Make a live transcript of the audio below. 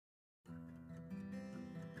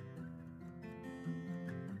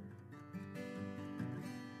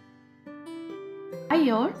Hi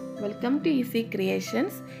all, welcome to Easy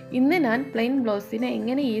Creations. ഇന്ന് ഞാൻ plain ബ്ലൗസിനെ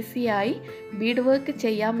എങ്ങനെ ഈസിയായി ബീഡ് വർക്ക്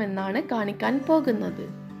ചെയ്യാമെന്നാണ് കാണിക്കാൻ പോകുന്നത്.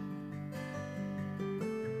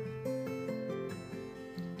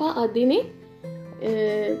 അപ്പോൾ അതിന്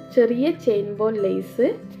ചെറിയ ചെയിൻ ബോൾ ലേസ്,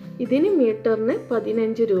 ഇതിന് മീറ്ററിന്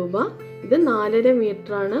 15 രൂപ. ഇത് 4.5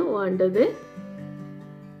 മീറ്ററാണ് വേണ്ടത്.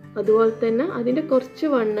 അതുപോലെ തന്നെ അതിൻ്റെ കുറച്ച്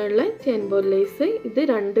വണ്ണുള്ള ചെയിൻ ബോൾ ലേസ്, ഇത്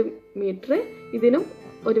 2 മീറ്റർ, ഇതിനും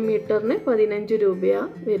 1 മീറ്ററിന് 15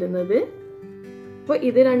 രൂപയാണ് വരുന്നത്. അപ്പോൾ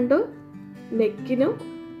ഇത് രണ്ടും നെക്കിനും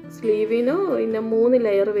സ്ലീവിനും പിന്നെ 3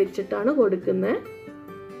 ലെയർ വെച്ചിട്ടാണ് കൊടുക്കുന്നത്.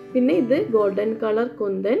 പിന്നെ ഇത് ഗോൾഡൻ കളർ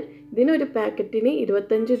കുന്തൻ, ഇതിനൊരു പാക്കറ്റിന്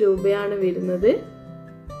 25 രൂപയാണ് വരുന്നത്.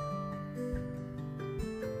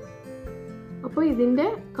 അപ്പോൾ ഇതിൻ്റെ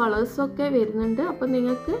കളേഴ്സൊക്കെ വരുന്നുണ്ട്. അപ്പോൾ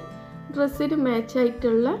നിങ്ങൾക്ക് ഡ്രസ്സിന് മാച്ച്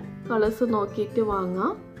ആയിട്ടുള്ള കളേഴ്സ് നോക്കിയിട്ട്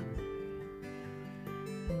വാങ്ങാം.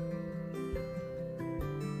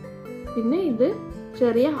 പിന്നെ ഇത്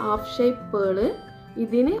ചെറിയ ഹാഫ് ഷേപ്പ് പേള്,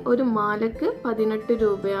 ഇതിന് ഒരു മാലക്ക് 18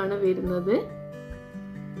 രൂപയാണ് വരുന്നത്.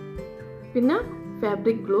 പിന്നെ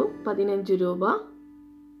ഫാബ്രിക് ഗ്ലൂ 15 രൂപ.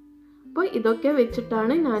 അപ്പോൾ ഇതൊക്കെ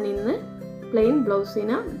വെച്ചിട്ടാണ് ഞാൻ ഇന്ന് പ്ലെയിൻ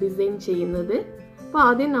ബ്ലൗസിനെ ഡിസൈൻ ചെയ്യുന്നത്. അപ്പോൾ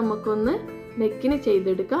ആദ്യം നമുക്കൊന്ന് നെക്കിന്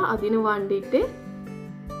ചെയ്തെടുക്കാം. അതിന് വേണ്ടിയിട്ട്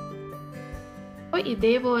അപ്പോൾ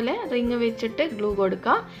ഇതേപോലെ റിങ് വെച്ചിട്ട് ഗ്ലൂ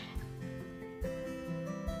കൊടുക്കാം.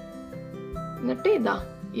 എന്നിട്ട് ഇതാ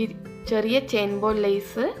ഈ ചെറിയ ചെയിൻ ബോൾ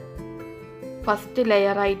ലേസ് ഫസ്റ്റ്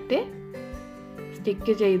ലെയറായിട്ട്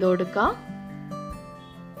സ്റ്റിക്ക് ചെയ്ത് കൊടുക്കാം.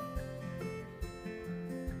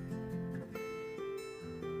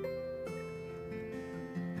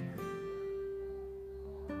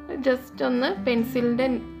 ജസ്റ്റ് ഒന്ന് പെൻസിലിൻ്റെ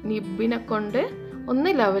നിബിനെ കൊണ്ട്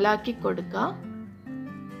ഒന്ന് ലെവലാക്കി കൊടുക്കാം.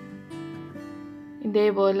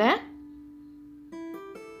 ഇതേപോലെ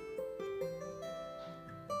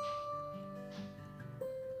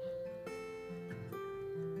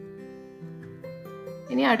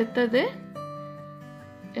ഇനി അടുത്തത്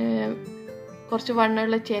കുറച്ച്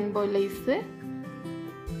വണ്ണുള്ള ചെയിൻ ബോൾ ലേസ്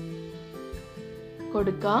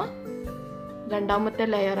കൊടുക്കാം, രണ്ടാമത്തെ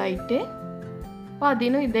ലെയറായിട്ട്. അപ്പോൾ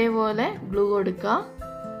അതിനും ഇതേപോലെ ഗ്ലൂ കൊടുക്കാം.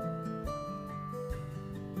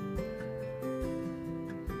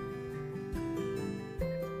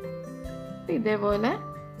 ഇതേപോലെ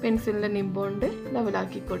പെൻസിലിൻ്റെ നിബ് കൊണ്ട്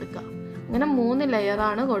ലെവലാക്കി കൊടുക്കാം. അങ്ങനെ 3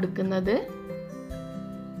 ലെയറാണ് കൊടുക്കുന്നത്.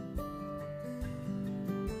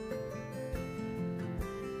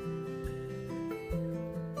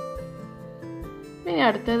 ഇനി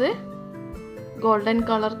അടുത്തത് ഗോൾഡൻ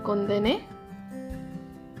കളർ കൊന്തന്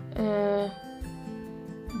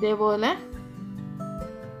ഇതേപോലെ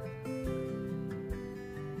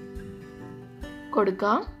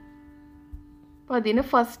കൊടുക്കാം. അപ്പോൾ അതിന്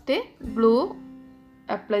ഫസ്റ്റ് ഗ്ലൂ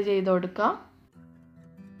അപ്ലൈ ചെയ്ത് കൊടുക്കാം.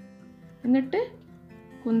 എന്നിട്ട്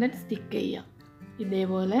കുന്തൻ സ്റ്റിക്ക് ചെയ്യാം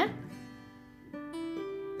ഇതേപോലെ.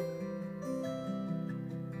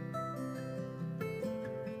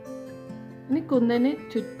 ഇനി കുന്തന്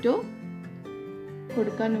ചുറ്റും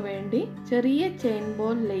കൊടുക്കാൻ വേണ്ടി ചെറിയ ചെയിൻ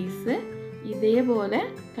ബോൾ ലേസ് ഇതേപോലെ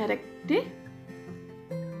കറക്റ്റ്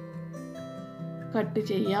കട്ട്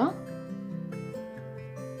ചെയ്യാം.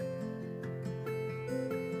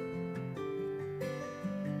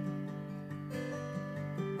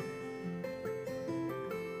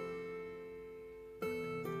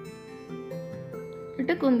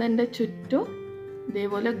 എന്നിട്ട് കുന്തൻ്റെ ചുറ്റും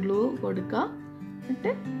ഇതേപോലെ ഗ്ലൂ കൊടുക്കുക.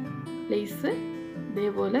 എന്നിട്ട് ലേസ്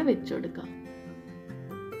ഇതേപോലെ വെച്ചുകൊടുക്കാം.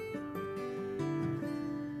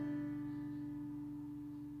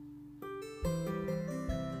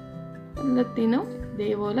 എല്ലാത്തിനും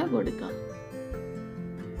ഇതേപോലെ കൊടുക്കാം.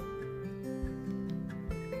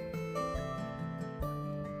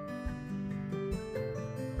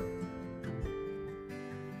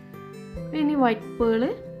 ഇനി വൈറ്റ് പേള്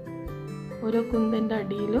ഓരോ കുന്തൻ്റെ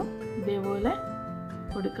അടിയിലും ഇതേപോലെ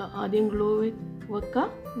കൊടുക്കുക. ആദ്യം ഗ്ലൂ വെക്കുക,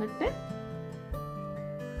 എന്നിട്ട്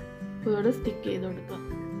പേള് സ്റ്റിക്ക് ചെയ്ത് കൊടുക്കുക.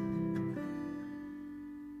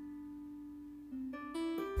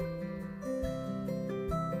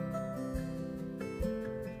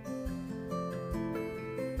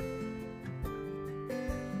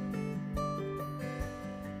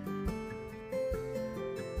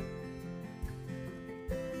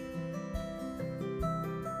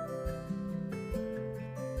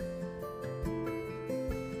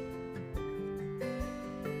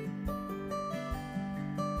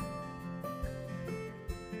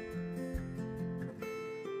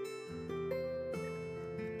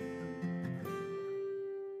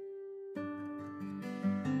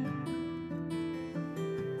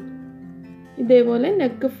 ഇതേപോലെ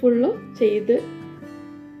നെക്ക് ഫുള്ളും ചെയ്ത്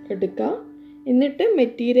എടുക്കാം. എന്നിട്ട്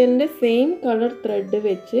മെറ്റീരിയലിൻ്റെ സെയിം കളർ ത്രെഡ്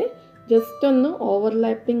വെച്ച് ജസ്റ്റ് ഒന്ന്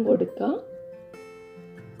ഓവർലാപ്പിംഗ് കൊടുക്കുക.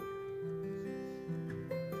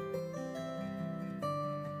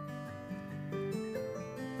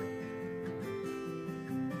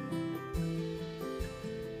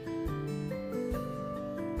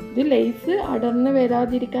 ഇത് ലേസ് അടർന്ന്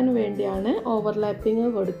വരാതിരിക്കാൻ വേണ്ടിയാണ് ഓവർലാപ്പിംഗ്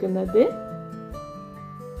കൊടുക്കുന്നത്.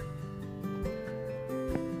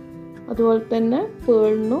 അതുപോലെ തന്നെ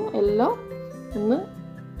പേളിനും എല്ലാം ഒന്ന്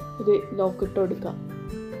ഒരു ലോക്ക് ഇട്ട് കൊടുക്കാം.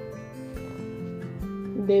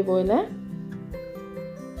 ഇതേപോലെ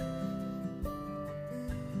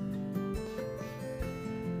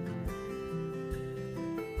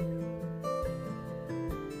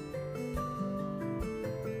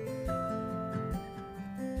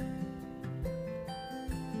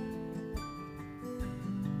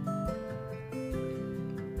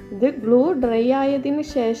ഇത് ഗ്ലൂ ഡ്രൈ ആയതിന്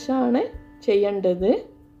ശേഷമാണ് ചെയ്യേണ്ടത്.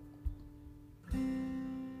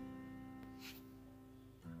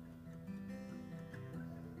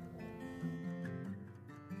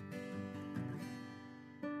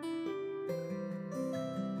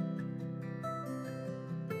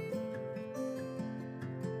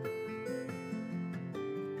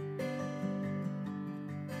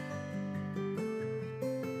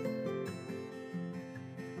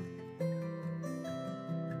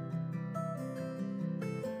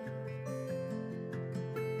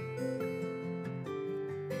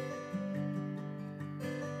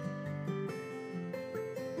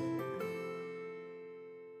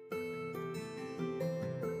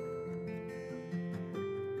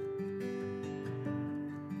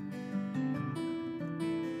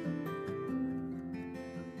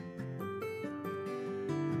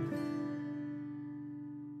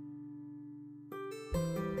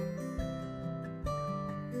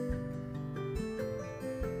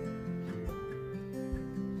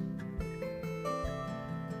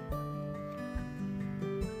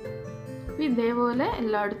 ഇതേപോലെ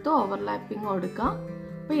എല്ലായിടത്തും ഓവർലാപ്പിംഗ് കൊടുക്കാം.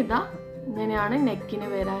 അപ്പോൾ ഇതാ ഇങ്ങനെയാണ് നെക്കിന്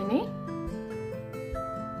വരാൻ.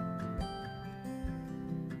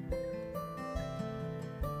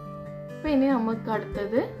 അപ്പോൾ ഇനി നമുക്ക്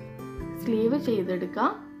അടുത്തത് സ്ലീവ്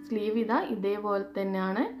ചെയ്തെടുക്കാം. സ്ലീവ് ഇതാ ഇതേപോലെ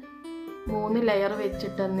തന്നെയാണ് 3 ലെയർ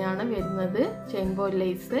വെച്ചിട്ട് തന്നെയാണ് വരുന്നത് ചെയിൻ ബോൾ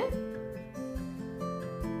ലേസ്.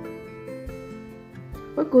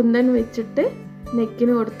 അപ്പോൾ കുന്തൻ വെച്ചിട്ട്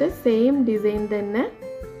നെക്കിന് കൊടുത്ത് സെയിം ഡിസൈൻ തന്നെ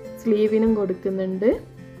സ്ലീവിനും കൊടുക്കുന്നുണ്ട്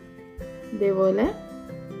ഇതേപോലെ.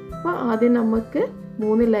 അപ്പോൾ ആദ്യം നമുക്ക്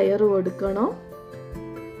 3 ലെയർ കൊടുക്കണം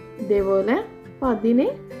ഇതേപോലെ. അപ്പോൾ അതിന്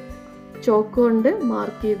ചോക്ക് കൊണ്ട്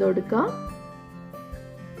മാർക്ക് ചെയ്ത് കൊടുക്കാം.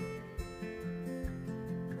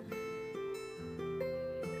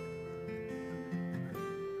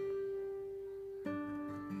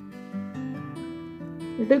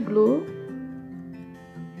 ഇത് ഗ്ലൂ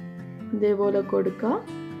ഇതേപോലെ കൊടുക്കാം.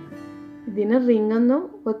 ഇതിന് റിംഗ് ഒന്നും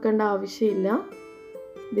വെക്കേണ്ട ആവശ്യമില്ല.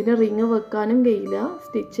 ഇതിന് റിംഗ് വെക്കാനും കഴിയില്ല,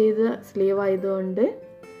 സ്റ്റിച്ച് ചെയ്ത സ്ലീവ് ആയതുകൊണ്ട്.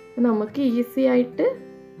 നമുക്ക് ഈസി ആയിട്ട്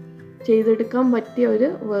ചെയ്തെടുക്കാൻ പറ്റിയ ഒരു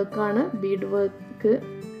വർക്കാണ് ബീഡ് വർക്ക്.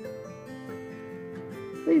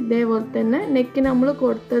 ഇതേപോലെ തന്നെ നെക്ക് നമ്മൾ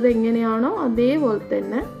കൊടുത്തത് എങ്ങനെയാണോ അതേപോലെ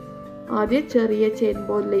തന്നെ ആദ്യം ചെറിയ ചെയിൻ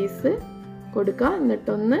ബോൾ ലേസ് കൊടുക്കുക.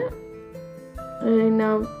 എന്നിട്ടൊന്ന്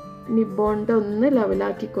നിബോണ്ട് ഒന്ന്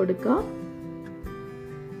ലെവലാക്കി കൊടുക്കുക.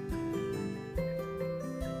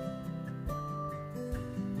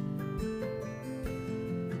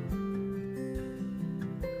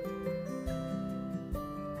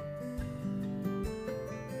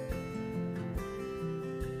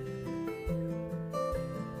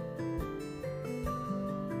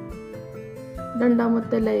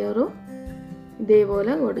 രണ്ടാമത്തെ ലെയറും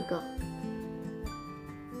ഇതേപോലെ കൊടുക്കാം.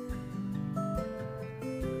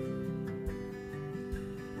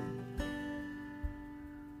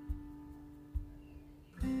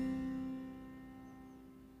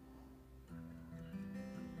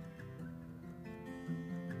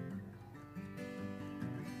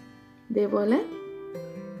 ഇതേപോലെ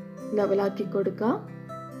ലെവലാക്കി കൊടുക്കാം.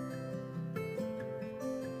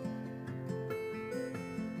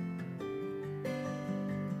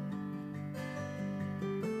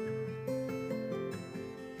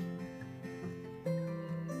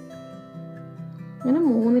 അങ്ങനെ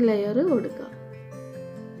 3 ലെയർ കൊടുക്കാം.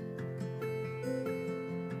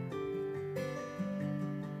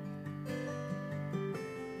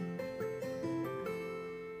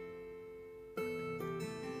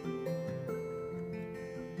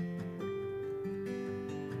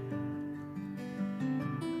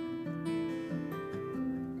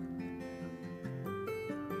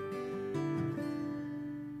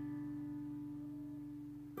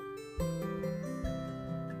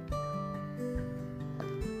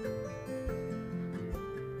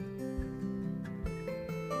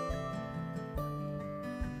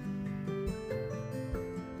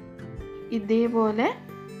 ഇതേപോലെ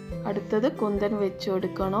അടുത്തത് കുന്തൻ വെച്ച്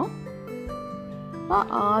കൊടുക്കണം. അപ്പോൾ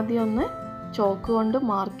ആദ്യം ഒന്ന് ചോക്ക് കൊണ്ട്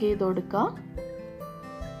മാർക്ക് ചെയ്ത് കൊടുക്കാം.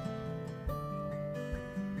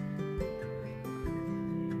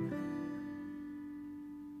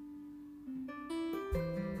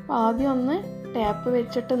 ആദ്യം ഒന്ന് ടാപ്പ്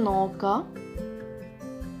വെച്ചിട്ട് നോക്കാം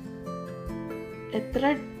എത്ര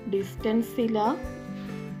ഡിസ്റ്റൻസിലാണ്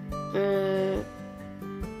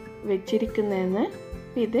വെച്ചിരിക്കുന്നതെന്ന്.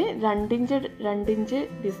 ഇത് 2 ഇഞ്ച്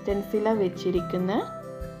ഡിസ്റ്റൻസിലാണ് വെച്ചിരിക്കുന്നത്.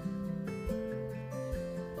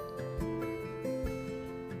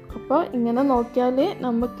 അപ്പോൾ ഇങ്ങനെ നോക്കിയാൽ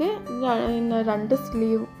നമുക്ക് 2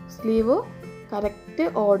 സ്ലീവ് കറക്റ്റ്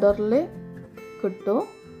ഓർഡറിൽ കിട്ടും.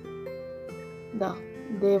 ഇതാ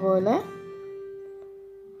ഇതേപോലെ.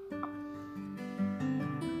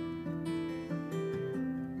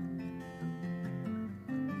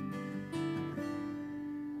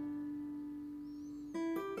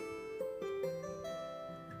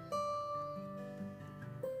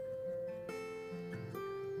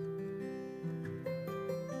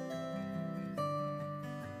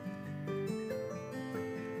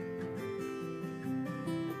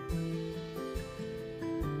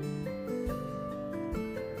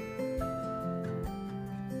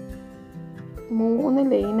 മൂന്ന്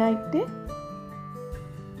ലൈനായിട്ട്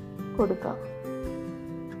കൊടുക്കാം.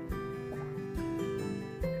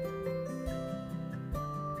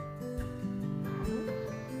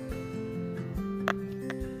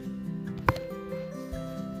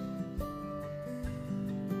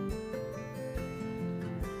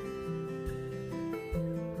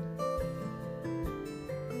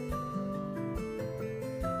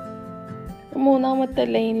 മൂന്നാമത്തെ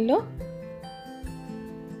ലൈനിലും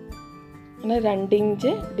 2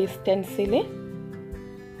 ഇഞ്ച് ഡിസ്റ്റൻസിൽ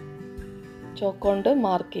ചോക്ക് കൊണ്ട്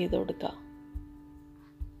മാർക്ക് ചെയ്ത് കൊടുക്കുക.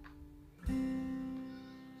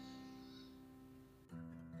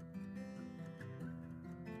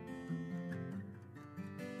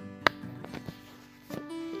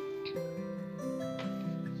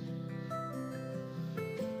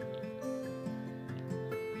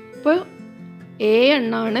 ഇപ്പോൾ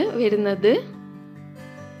എണ്ണാണ് വരുന്നത്.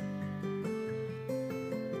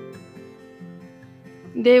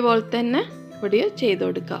 ഇതേപോലെ തന്നെ ഇവിടെ ചെയ്ത്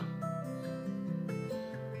കൊടുക്കാം.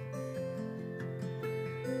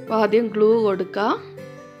 ആദ്യം ഗ്ലൂ കൊടുക്കാം.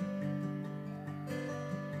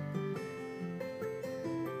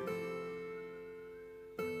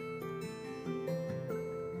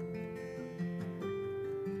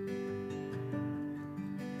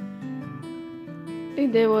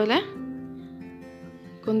 ഇതേപോലെ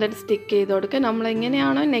കുന്തൻ സ്റ്റിക്ക് ചെയ്ത് കൊടുക്കുക. നമ്മൾ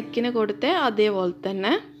എങ്ങനെയാണോ നെക്കിന് കൊടുത്തത് അതേപോലെ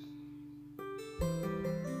തന്നെ.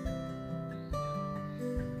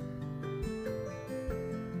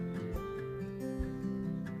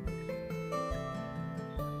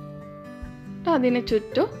 അതിന്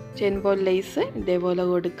ചുറ്റും ചെയിൻ ബോൾ ലേസ് ഇതേപോലെ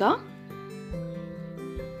കൊടുക്കാം.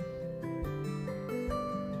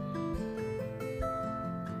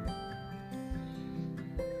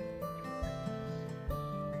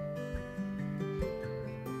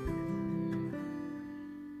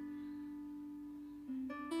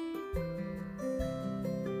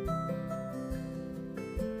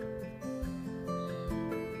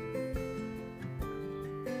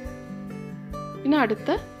 പിന്നെ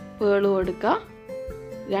അടുത്ത പേള് കൊടുക്കുക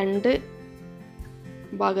 2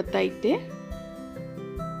 ഭാഗത്തായിട്ട്.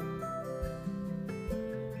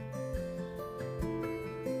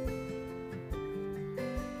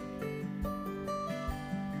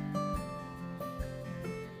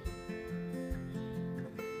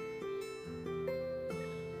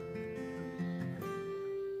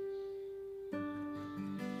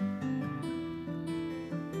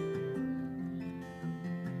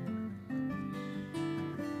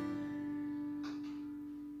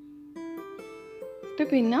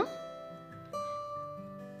 പിന്നെ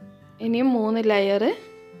ഇനിയും 3 ലെയർ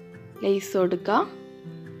ലേസ് കൊടുക്കാം.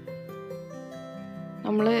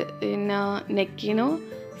 നമ്മൾ പിന്നെ നെക്കിനും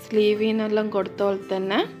സ്ലീവിനെല്ലാം കൊടുത്ത പോലെ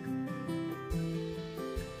തന്നെ.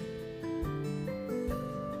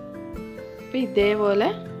 ഇതേപോലെ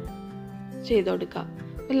ചെയ്ത് കൊടുക്കാം.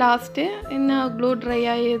 ലാസ്റ്റ് പിന്നെ ഗ്ലൂ ഡ്രൈ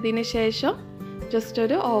ആയതിന് ശേഷം ജസ്റ്റ്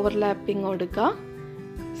ഒരു ഓവർലാപ്പിംഗ് കൊടുക്കുക.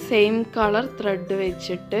 സെയിം കളർ ത്രെഡ്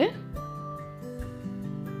വെച്ചിട്ട്.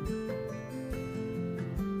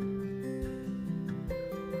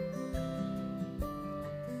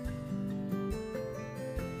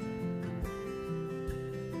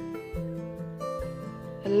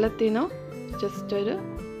 എല്ലാത്തിനും ജസ്റ്റ് ഒരു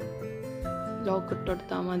ലോക്ക് ഇട്ട്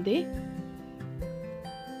കൊടുത്താൽ മതി.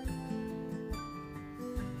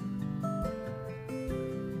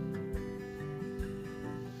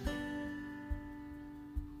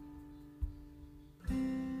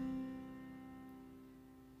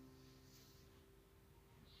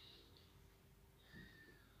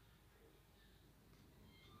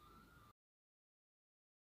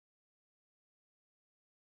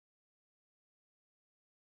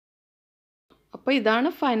 അപ്പോൾ ഇതാണ്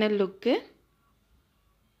ഫൈനൽ ലുക്ക്.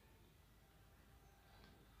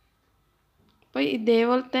 അപ്പോൾ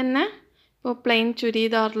ഇതേപോലെ തന്നെ ഇപ്പോൾ പ്ലെയിൻ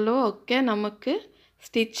ചുരിദാറിലോ ഒക്കെ നമുക്ക്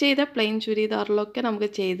സ്റ്റിച്ച് ചെയ്ത പ്ലെയിൻ ചുരിദാറിലൊക്കെ നമുക്ക്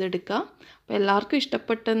ചെയ്തെടുക്കാം. അപ്പോൾ എല്ലാവർക്കും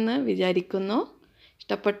ഇഷ്ടപ്പെട്ടെന്ന് വിചാരിക്കുന്നു.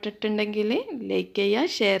 ഇഷ്ടപ്പെട്ടിട്ടുണ്ടെങ്കിൽ ലൈക്ക് ചെയ്യുക,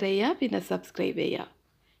 ഷെയർ ചെയ്യുക, പിന്നെ സബ്സ്ക്രൈബ് ചെയ്യുക.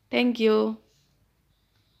 Thank you.